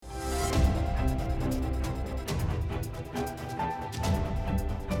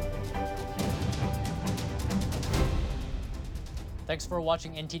Thanks for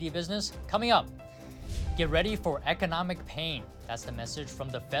watching NTD Business. Coming up, get ready for economic pain. That's the message from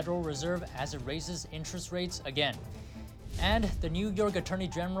the Federal Reserve as it raises interest rates again. And the New York Attorney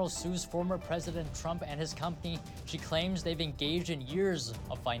General sues former President Trump and his company. She claims they've engaged in years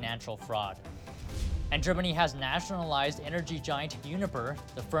of financial fraud. And Germany has nationalized energy giant Uniper.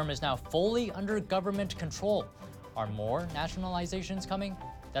 The firm is now fully under government control. Are more nationalizations coming?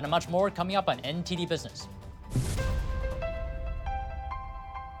 That and much more coming up on NTD Business.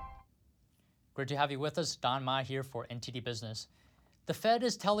 Great to have you with us. Don Ma here for NTD Business. The Fed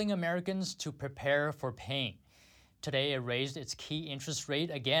is telling Americans to prepare for pain. Today, it raised its key interest rate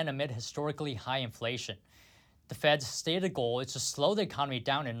again amid historically high inflation. The Fed's stated goal is to slow the economy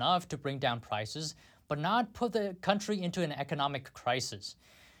down enough to bring down prices, but not put the country into an economic crisis.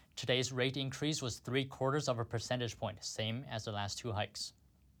 Today's rate increase was 0.75 percentage point, same as the last two hikes.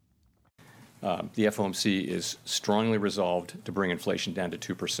 The FOMC is strongly resolved to bring inflation down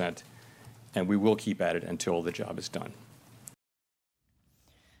to 2%, and we will keep at it until the job is done.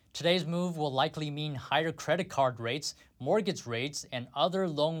 Today's move will likely mean higher credit card rates, mortgage rates, and other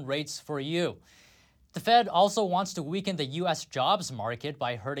loan rates for you. The Fed also wants to weaken the U.S. jobs market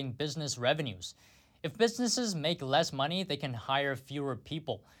by hurting business revenues. If businesses make less money, they can hire fewer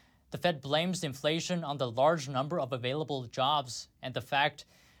people. The Fed blames inflation on the large number of available jobs and the fact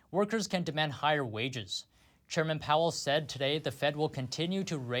workers can demand higher wages. Chairman Powell said today the Fed will continue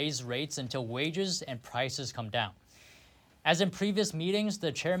to raise rates until wages and prices come down. As in previous meetings,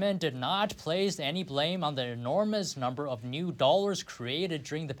 the chairman did not place any blame on the enormous number of new dollars created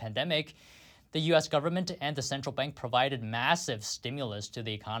during the pandemic. The U.S. government and the central bank provided massive stimulus to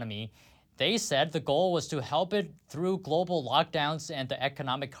the economy. They said the goal was to help it through global lockdowns and the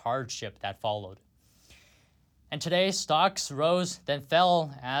economic hardship that followed. And today, stocks rose, then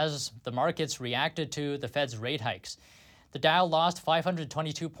fell as the markets reacted to the Fed's rate hikes. The Dow lost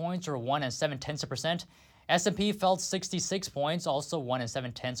 522 points, or 1 7/10%. S&P fell 66 points, also 1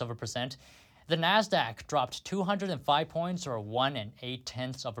 7/10%. The Nasdaq dropped 205 points, or 1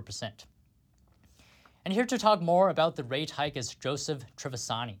 8/10%. And here to talk more about the rate hike is Joseph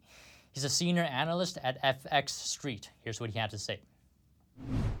Trevisani. He's a senior analyst at FX Street. Here's what he had to say.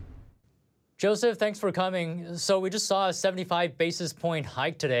 Joseph, thanks for coming. So we just saw a 75 basis point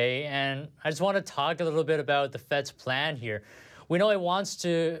hike today, and I just want to talk a little bit about the Fed's plan here. We know it wants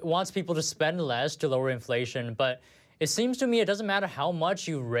people to spend less to lower inflation, but it seems to me it doesn't matter how much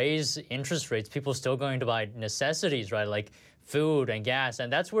you raise interest rates, people are still going to buy necessities, right? Like food and gas,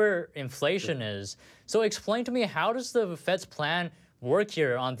 and that's where inflation is. So explain to me, how does the Fed's plan work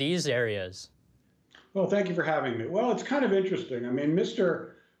here on these areas? Well, thank you for having me. Well, it's kind of interesting. I mean,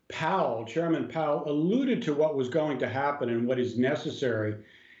 Mr. Powell, Chairman Powell, alluded to what was going to happen and what is necessary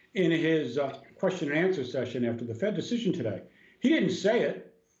in his question and answer session after the Fed decision today. He didn't say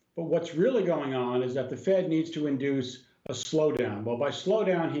it, but what's really going on is that the Fed needs to induce a slowdown. Well, by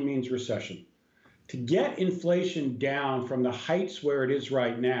slowdown, he means recession. To get inflation down from the heights where it is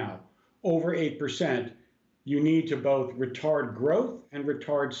right now, over 8%, you need to both retard growth and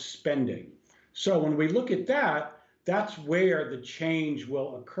retard spending. So when we look at that, that's where the change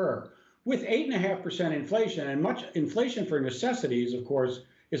will occur. With 8.5% inflation, and much inflation for necessities, of course,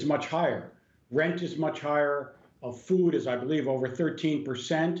 is much higher. Rent is much higher. Food is, I believe, over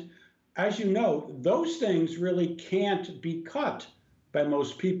 13%. As you know, those things really can't be cut by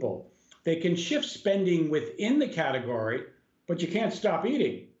most people. They can shift spending within the category, but you can't stop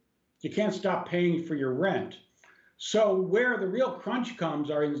eating. You can't stop paying for your rent. So where the real crunch comes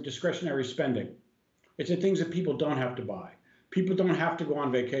are in discretionary spending. It's the things that people don't have to buy. People don't have to go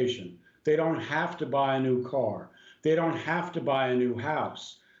on vacation. They don't have to buy a new car. They don't have to buy a new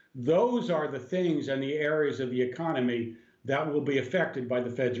house. Those are the things and the areas of the economy that will be affected by the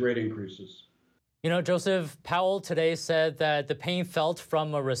Fed's rate increases. You know, Joseph, Powell today said that the pain felt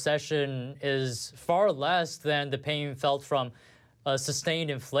from a recession is far less than the pain felt from sustained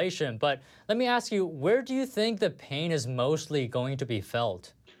inflation. But let me ask you, where do you think the pain is mostly going to be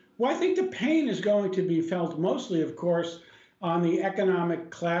felt? Well, I think the pain is going to be felt mostly, of course, on the economic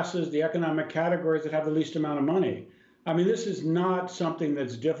classes, the economic categories that have the least amount of money. I mean, this is not something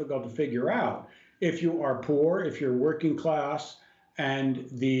that's difficult to figure out. If you are poor, if you're working class, and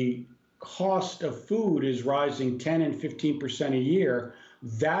the cost of food is rising 10 and 15% a year,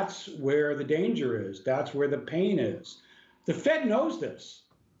 that's where the danger is. That's where the pain is. The Fed knows this.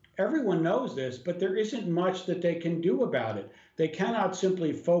 Everyone knows this, but there isn't much that they can do about it. They cannot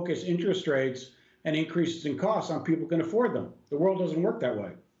simply focus interest rates and increases in costs on people who can afford them. The world doesn't work that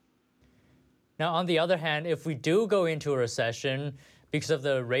way. Now, on the other hand, if we do go into a recession, because of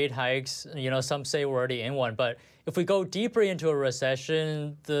the rate hikes. Some say we're already in one. But if we go deeper into a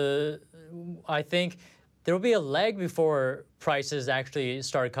recession, I think there will be a lag before prices actually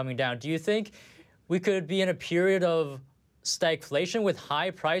start coming down. Do you think we could be in a period of stagflation with high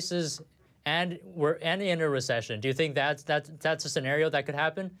prices and we're in a recession? Do you think that's a scenario that could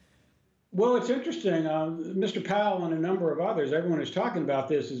happen? Well, it's interesting. Mr. Powell and a number of others, everyone who's talking about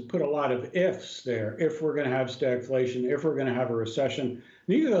this has put a lot of ifs there. If we're going to have stagflation, if we're going to have a recession,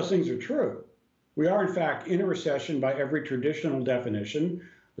 neither of those things are true. We are, in fact, in a recession by every traditional definition.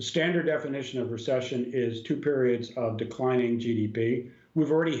 The standard definition of recession is 2 periods of declining GDP.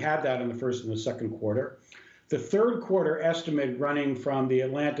 We've already had that in the first and the second quarter. The third quarter estimate running from the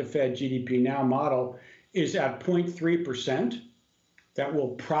Atlanta Fed GDP Now model is at 0.3%. That will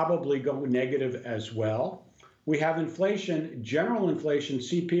probably go negative as well. We have inflation, general inflation,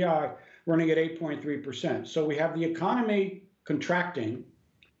 CPI, running at 8.3%. So we have the economy contracting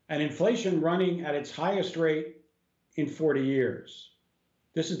and inflation running at its highest rate in 40 years.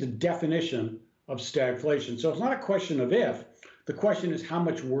 This is the definition of stagflation. So it's not a question of if, the question is how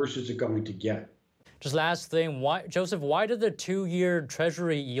much worse is it going to get? Just last thing, Joseph, why did the 2-year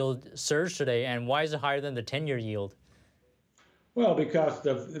Treasury yield surge today, and why is it higher than the 10-year yield? Well, because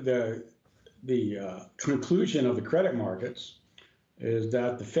the conclusion of the credit markets is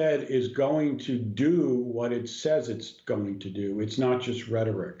that the Fed is going to do what it says it's going to do. It's not just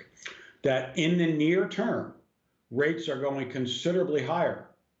rhetoric. That in the near term, rates are going considerably higher.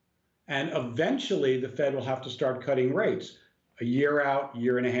 And eventually, the Fed will have to start cutting rates a year out,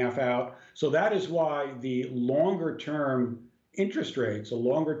 year and a half out. So that is why the longer term interest rates, the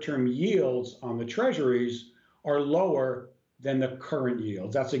longer term yields on the treasuries are lower than the current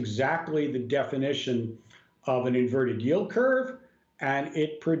yields. That's exactly the definition of an inverted yield curve, and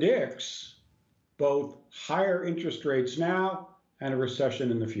it predicts both higher interest rates now and a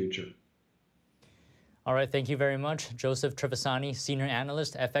recession in the future. All right, thank you very much. Joseph Trevisani, Senior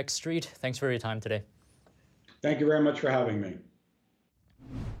Analyst, FX Street. Thanks for your time today. Thank you very much for having me.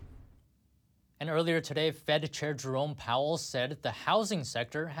 And earlier today, Fed Chair Jerome Powell said the housing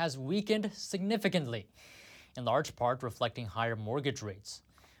sector has weakened significantly, in large part reflecting higher mortgage rates.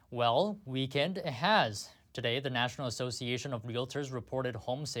 Well, weakened it has. Today, the National Association of Realtors reported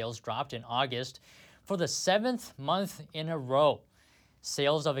home sales dropped in August for the 7th month in a row.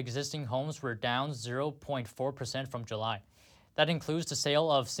 Sales of existing homes were down 0.4% from July. That includes the sale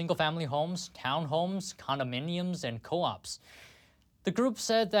of single-family homes, townhomes, condominiums, and co-ops. The group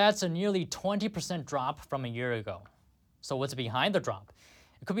said that's a nearly 20% drop from a year ago. So what's behind the drop?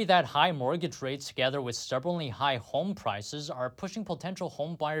 It could be that high mortgage rates together with stubbornly high home prices are pushing potential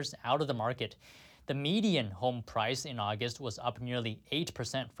home buyers out of the market. The median home price in August was up nearly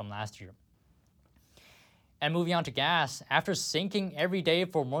 8% from last year. And moving on to gas, after sinking every day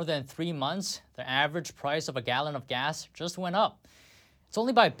for more than 3 months, the average price of a gallon of gas just went up. It's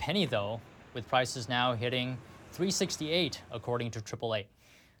only by a penny though, with prices now hitting $3.68 according to AAA.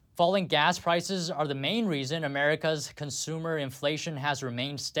 Falling gas prices are the main reason America's consumer inflation has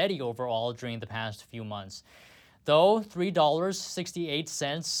remained steady overall during the past few months. Though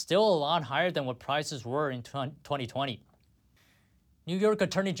 $3.68 still a lot higher than what prices were in 2020. New York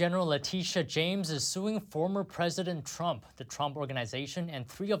Attorney General Letitia James is suing former President Trump, the Trump Organization, and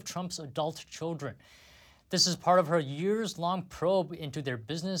 3 of Trump's adult children. This is part of her years-long probe into their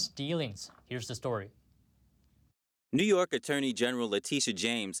business dealings. Here's the story. New York Attorney General Letitia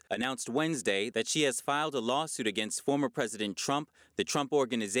James announced Wednesday that she has filed a lawsuit against former President Trump, the Trump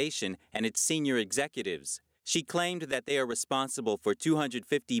Organization, and its senior executives. She claimed that they are responsible for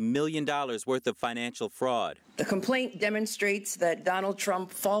 $250 million worth of financial fraud. The complaint demonstrates that Donald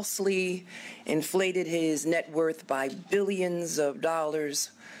Trump falsely inflated his net worth by billions of dollars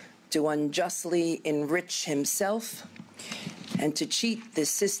to unjustly enrich himself and to cheat the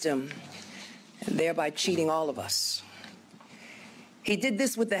system, and thereby cheating all of us. He did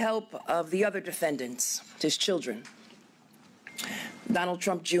this with the help of the other defendants, his children, Donald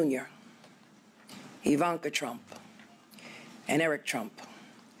Trump Jr., Ivanka Trump, and Eric Trump,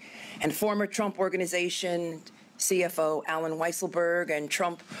 and former Trump Organization CFO Alan Weisselberg and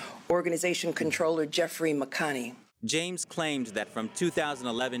Trump Organization Controller Jeffrey McConney. James claimed that from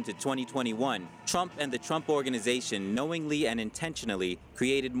 2011 to 2021, Trump and the Trump Organization knowingly and intentionally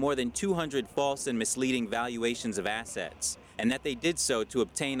created more than 200 false and misleading valuations of assets, and that they did so to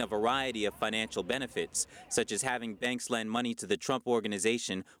obtain a variety of financial benefits, such as having banks lend money to the Trump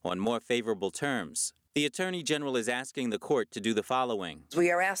Organization on more favorable terms. The Attorney General is asking the court to do the following.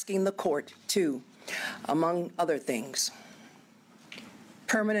 We are asking the court to, among other things,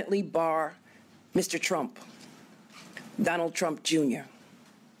 permanently bar Mr. Trump, Donald Trump Jr.,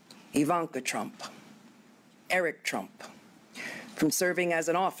 Ivanka Trump, Eric Trump, from serving as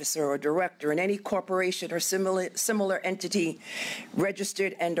an officer or director in any corporation or similar entity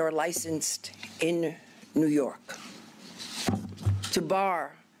registered and or licensed in New York. To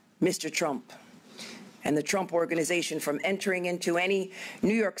bar Mr. Trump and the Trump Organization from entering into any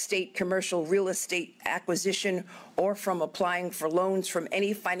New York State commercial real estate acquisition or from applying for loans from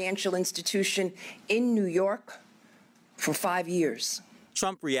any financial institution in New York for 5 years.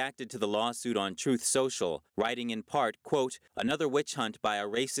 Trump reacted to the lawsuit on Truth Social, writing in part, quote, "Another witch hunt by a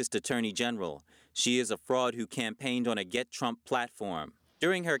racist attorney general. She is a fraud who campaigned on a Get Trump platform."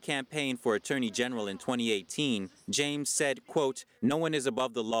 During her campaign for attorney general in 2018, James said, quote, "No one is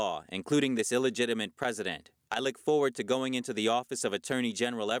above the law, including this illegitimate president. I look forward to going into the office of attorney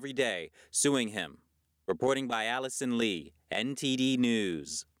general every day, suing him." Reporting by Allison Lee, NTD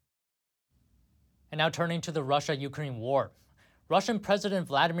News. And now turning to the Russia-Ukraine war. Russian President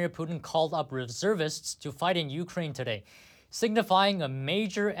Vladimir Putin called up reservists to fight in Ukraine today, signifying a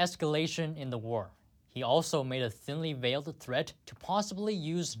major escalation in the war. He also made a thinly veiled threat to possibly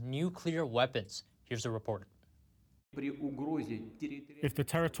use nuclear weapons. Here's the report. If the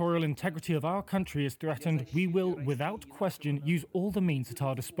territorial integrity of our country is threatened, we will, without question, use all the means at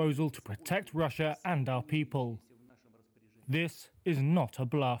our disposal to protect Russia and our people. This is not a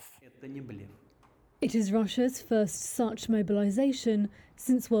bluff. It is Russia's first such mobilization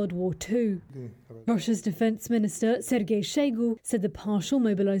since World War II. Russia's defense minister Sergei Shoigu said the partial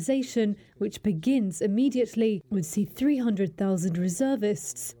mobilization, which begins immediately, would see 300,000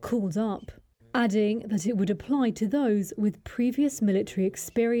 reservists called up, adding that it would apply to those with previous military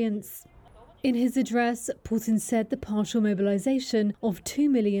experience. In his address, Putin said the partial mobilization of 2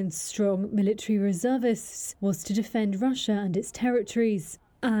 million strong military reservists was to defend Russia and its territories,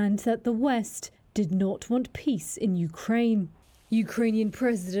 and that the West did not want peace in Ukraine. Ukrainian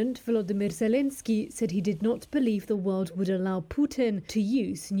President Volodymyr Zelensky said he did not believe the world would allow Putin to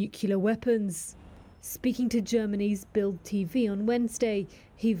use nuclear weapons. Speaking to Germany's Bild TV on Wednesday,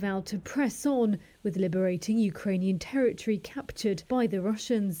 he vowed to press on with liberating Ukrainian territory captured by the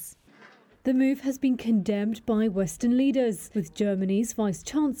Russians. The move has been condemned by Western leaders, with Germany's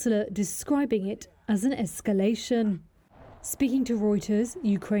Vice-Chancellor describing it as an escalation. Speaking to Reuters,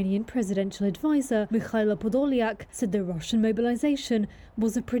 Ukrainian presidential advisor Mikhailo Podolyak said the Russian mobilization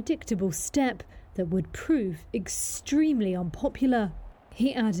was a predictable step that would prove extremely unpopular.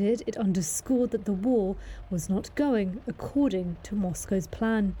 He added it underscored that the war was not going according to Moscow's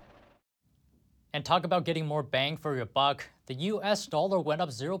plan. And talk about getting more bang for your buck. The US dollar went up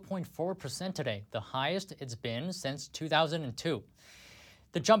 0.4% today, the highest it's been since 2002.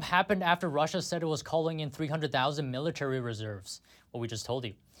 The jump happened after Russia said it was calling in 300,000 military reserves, what we just told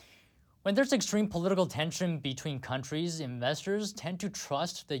you. When there's extreme political tension between countries, investors tend to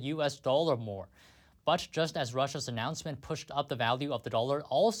trust the US dollar more. But just as Russia's announcement pushed up the value of the dollar,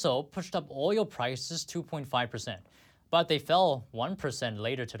 also pushed up oil prices 2.5%. But they fell 1%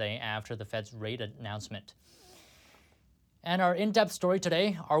 later today after the Fed's rate announcement. And our in-depth story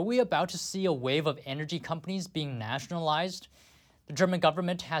today, are we about to see a wave of energy companies being nationalized? The German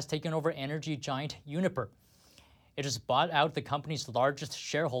government has taken over energy giant Uniper. It has bought out the company's largest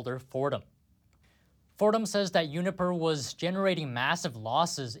shareholder, Fortum. Fortum says that Uniper was generating massive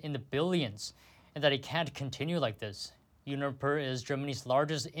losses in the billions and that it can't continue like this. Uniper is Germany's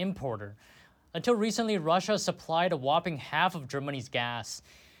largest importer. Until recently, Russia supplied a whopping half of Germany's gas.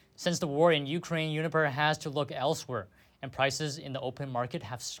 Since the war in Ukraine, Uniper has to look elsewhere, and prices in the open market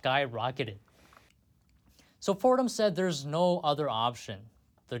have skyrocketed. So Fortum said there's no other option.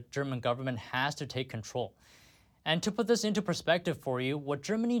 The German government has to take control. And to put this into perspective for you, what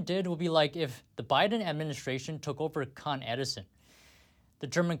Germany did would be like if the Biden administration took over Con Edison. The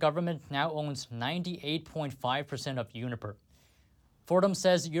German government now owns 98.5% of Uniper. Fortum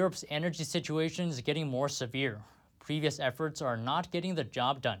says Europe's energy situation is getting more severe. Previous efforts are not getting the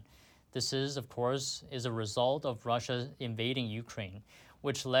job done. This is, of course, a result of Russia invading Ukraine,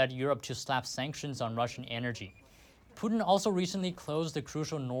 which led Europe to slap sanctions on Russian energy. Putin also recently closed the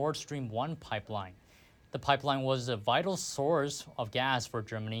crucial Nord Stream 1 pipeline. The pipeline was a vital source of gas for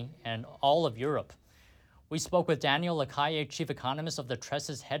Germany and all of Europe. We spoke with Daniel Lacalle, chief economist of the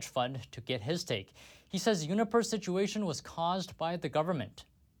Tressis hedge fund, to get his take. He says Uniper's situation was caused by the government.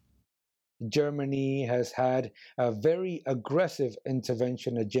 Germany has had a very aggressive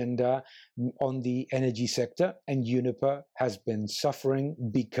intervention agenda on the energy sector, and Uniper has been suffering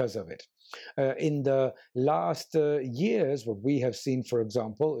because of it. In the last years, what we have seen, for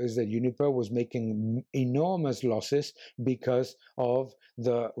example, is that Uniper was making enormous losses because of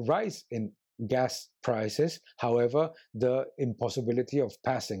the rise in gas prices. However, the impossibility of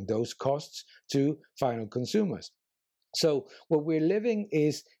passing those costs to final consumers. So what we're living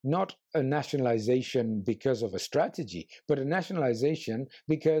is not a nationalization because of a strategy, but a nationalization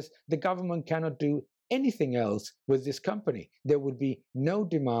because the government cannot do anything else with this company. There would be no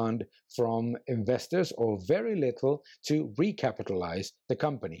demand from investors or very little to recapitalize the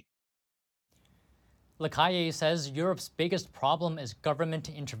company. Lacalle says Europe's biggest problem is government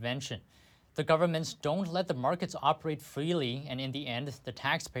intervention. The governments don't let the markets operate freely, and in the end, the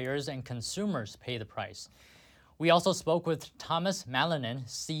taxpayers and consumers pay the price. We also spoke with Thomas Malinen,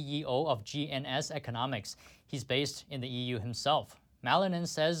 CEO of GNS Economics. He's based in the EU himself. Malinen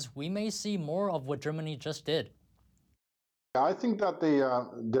says we may see more of what Germany just did. I think that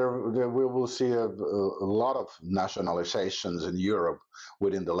we will see a lot of nationalizations in Europe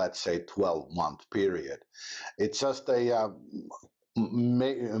within the, let's say, 12-month period. It's just a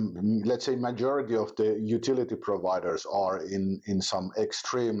let's say majority of the utility providers are in some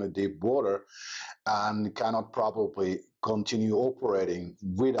extremely deep water and cannot probably continue operating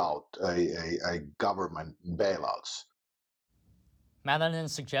without a government bailouts. Malinen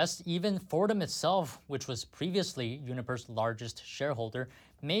suggests even Fortum itself, which was previously Uniper's largest shareholder,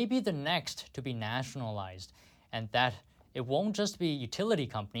 may be the next to be nationalized, and that it won't just be utility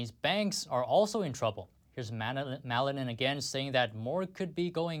companies, banks are also in trouble. Here's Malinen again saying that more could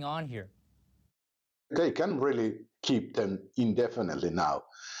be going on here. They can really keep them indefinitely now.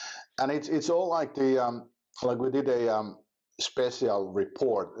 And it's all like like we did a special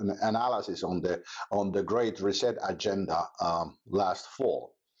report and analysis on the Great Reset agenda last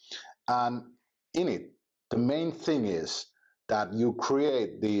fall. And in it, the main thing is that you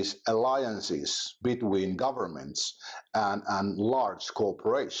create these alliances between governments and large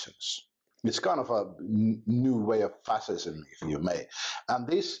corporations. It's kind of a new way of fascism, if you may. And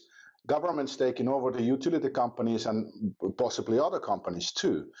this governments taking over the utility companies and possibly other companies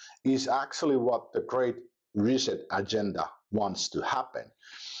too is actually what the Great Reset agenda wants to happen.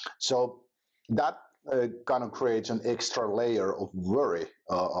 So that kind of creates an extra layer of worry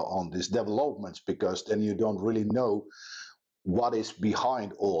on these developments, because then you don't really know what is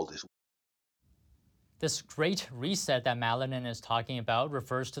behind all this. This Great Reset that Malinen is talking about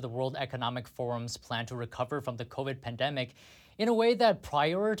refers to the World Economic Forum's plan to recover from the COVID pandemic in a way that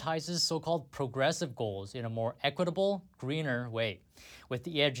prioritizes so-called progressive goals in a more equitable, greener way, with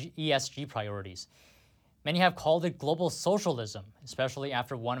the ESG priorities. Many have called it global socialism, especially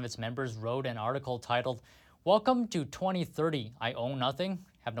after one of its members wrote an article titled, "Welcome to 2030. I own nothing,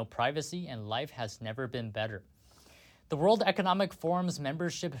 have no privacy, and life has never been better." The World Economic Forum's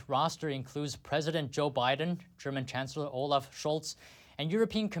membership roster includes President Joe Biden, German Chancellor Olaf Scholz, and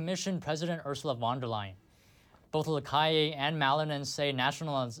European Commission President Ursula von der Leyen. Both Lacalle and Malinen say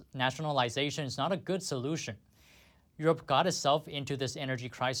nationalization is not a good solution. Europe got itself into this energy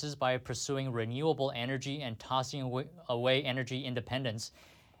crisis by pursuing renewable energy and tossing away energy independence.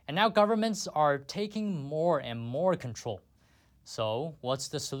 And now governments are taking more and more control. So what's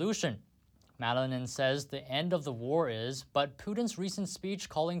the solution? Malinen says the end of the war is, but Putin's recent speech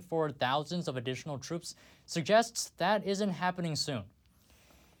calling for thousands of additional troops suggests that isn't happening soon.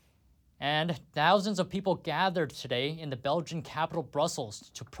 And thousands of people gathered today in the Belgian capital Brussels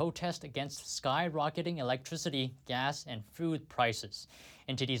to protest against skyrocketing electricity, gas, and food prices.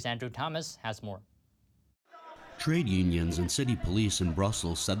 NTD's Andrew Thomas has more. Trade unions and city police in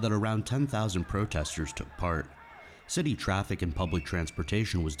Brussels said that around 10,000 protesters took part. City traffic and public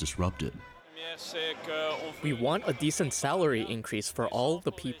transportation was disrupted. We want a decent salary increase for all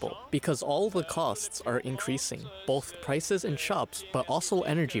the people, because all the costs are increasing, both prices in shops, but also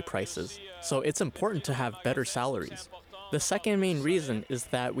energy prices. So it's important to have better salaries. The second main reason is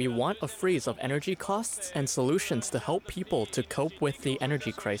that we want a freeze of energy costs and solutions to help people to cope with the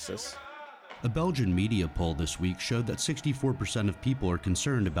energy crisis. A Belgian media poll this week showed that 64% of people are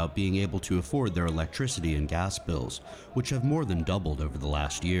concerned about being able to afford their electricity and gas bills, which have more than doubled over the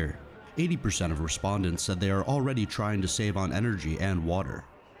last year. 80% of respondents said they are already trying to save on energy and water.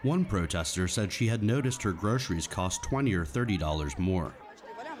 One protester said she had noticed her groceries cost $20 or $30 more.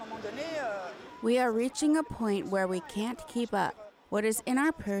 We are reaching a point where we can't keep up. What is in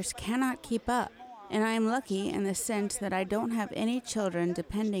our purse cannot keep up. And I am lucky in the sense that I don't have any children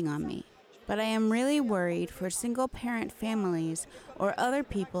depending on me. But I am really worried for single-parent families or other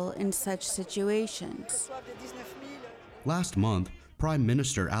people in such situations. Last month, Prime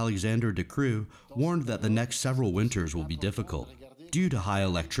Minister Alexander De Croo warned that the next several winters will be difficult due to high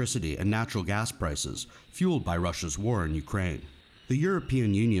electricity and natural gas prices fueled by Russia's war in Ukraine. The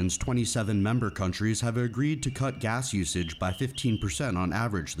European Union's 27 member countries have agreed to cut gas usage by 15% on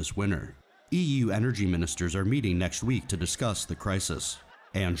average this winter. EU energy ministers are meeting next week to discuss the crisis.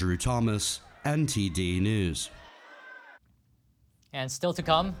 Andrew Thomas, NTD News. And still to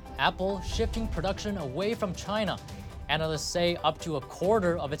come, Apple shifting production away from China. Analysts say up to a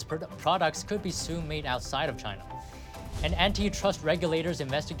quarter of its products could be soon made outside of China. And antitrust regulators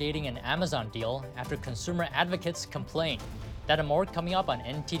investigating an Amazon deal after consumer advocates complain. That and more coming up on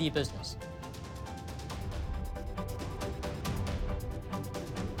NTD Business.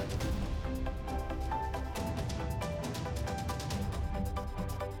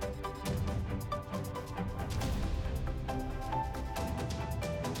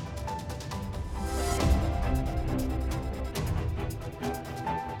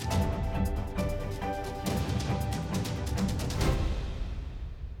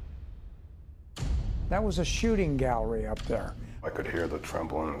 That was a shooting gallery up there. I could hear the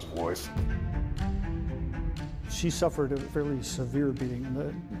tremble in his voice. She suffered a fairly severe beating,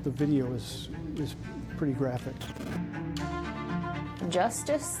 and the video is pretty graphic.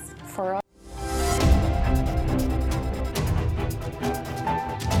 Justice for all.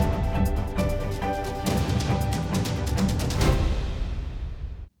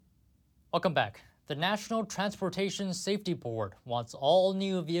 Welcome back. The National Transportation Safety Board wants all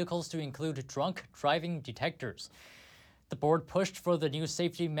new vehicles to include drunk driving detectors. The board pushed for the new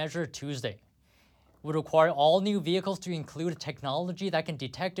safety measure Tuesday. It would require all new vehicles to include technology that can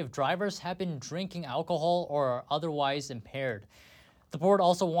detect if drivers have been drinking alcohol or are otherwise impaired. The board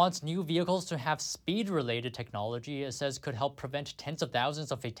also wants new vehicles to have speed-related technology it says could help prevent tens of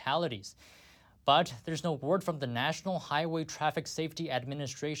thousands of fatalities. But there's no word from the National Highway Traffic Safety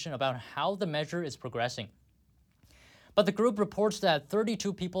Administration about how the measure is progressing. But the group reports that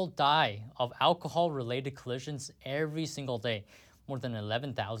 32 people die of alcohol-related collisions every single day, more than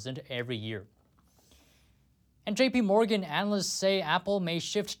 11,000 every year. And JP Morgan analysts say Apple may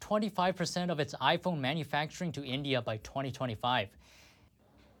shift 25% of its iPhone manufacturing to India by 2025.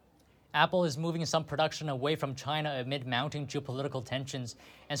 Apple is moving some production away from China amid mounting geopolitical tensions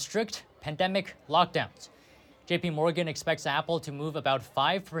and strict pandemic lockdowns. JP Morgan expects Apple to move about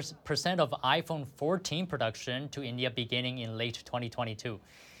 5% of iPhone 14 production to India beginning in late 2022.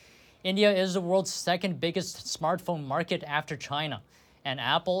 India is the world's second biggest smartphone market after China, and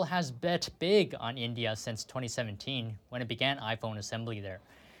Apple has bet big on India since 2017 when it began iPhone assembly there.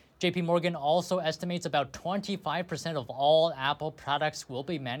 JP Morgan also estimates about 25% of all Apple products will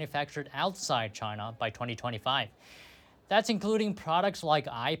be manufactured outside China by 2025. That's including products like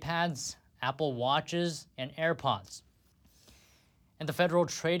iPads, Apple Watches, and AirPods. And the Federal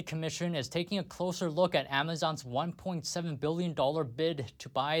Trade Commission is taking a closer look at Amazon's $1.7 billion bid to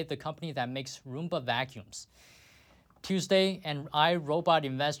buy the company that makes Roomba vacuums. Tuesday, an iRobot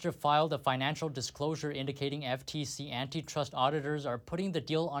investor filed a financial disclosure indicating FTC antitrust auditors are putting the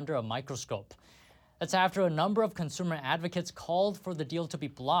deal under a microscope. That's after a number of consumer advocates called for the deal to be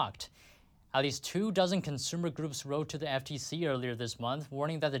blocked. At least 24 consumer groups wrote to the FTC earlier this month,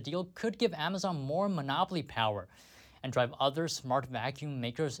 warning that the deal could give Amazon more monopoly power and drive other smart vacuum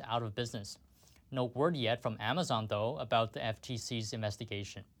makers out of business. No word yet from Amazon, though, about the FTC's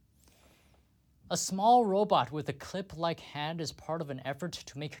investigation. A small robot with a clip-like hand is part of an effort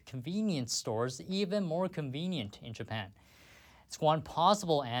to make convenience stores even more convenient in Japan. It's one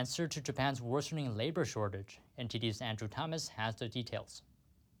possible answer to Japan's worsening labor shortage. NTD's Andrew Thomas has the details.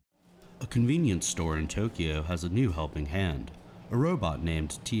 A convenience store in Tokyo has a new helping hand. A robot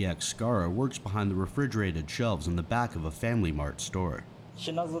named TX Skara works behind the refrigerated shelves in the back of a Family Mart store.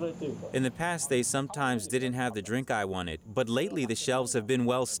 In the past, they sometimes didn't have the drink I wanted, but lately the shelves have been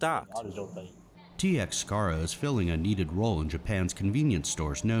well stocked. TX Skara is filling a needed role in Japan's convenience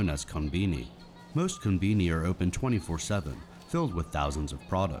stores known as konbini. Most konbini are open 24/7, filled with thousands of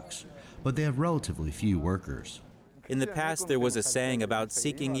products, but they have relatively few workers. In the past, there was a saying about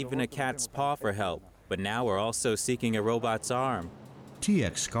seeking even a cat's paw for help, but now we're also seeking a robot's arm.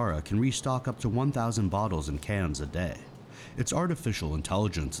 TX Skara can restock up to 1,000 bottles and cans a day. Its artificial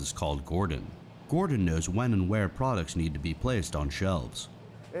intelligence is called Gordon. Gordon knows when and where products need to be placed on shelves.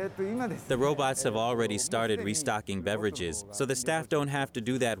 The robots have already started restocking beverages, so the staff don't have to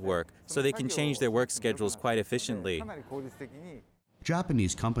do that work, so they can change their work schedules quite efficiently.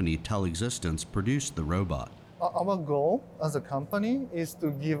 Japanese company Telexistence produced the robot. Our goal as a company is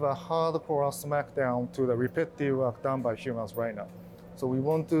to give a hardcore smackdown to the repetitive work done by humans right now. So we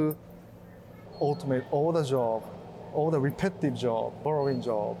want to automate all the repetitive job, boring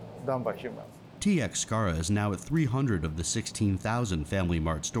job done by humans. TX Skara is now at 300 of the 16,000 Family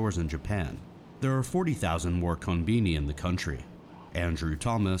Mart stores in Japan. There are 40,000 more konbini in the country. Andrew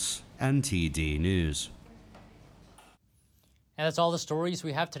Thomas, NTD News. And that's all the stories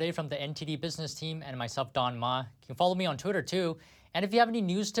we have today from the NTD business team and myself, Don Ma. You can follow me on Twitter too. And if you have any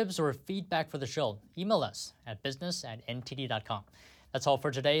news tips or feedback for the show, email us at business@ntd.com. That's all for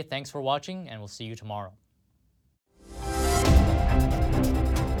today. Thanks for watching, and we'll see you tomorrow.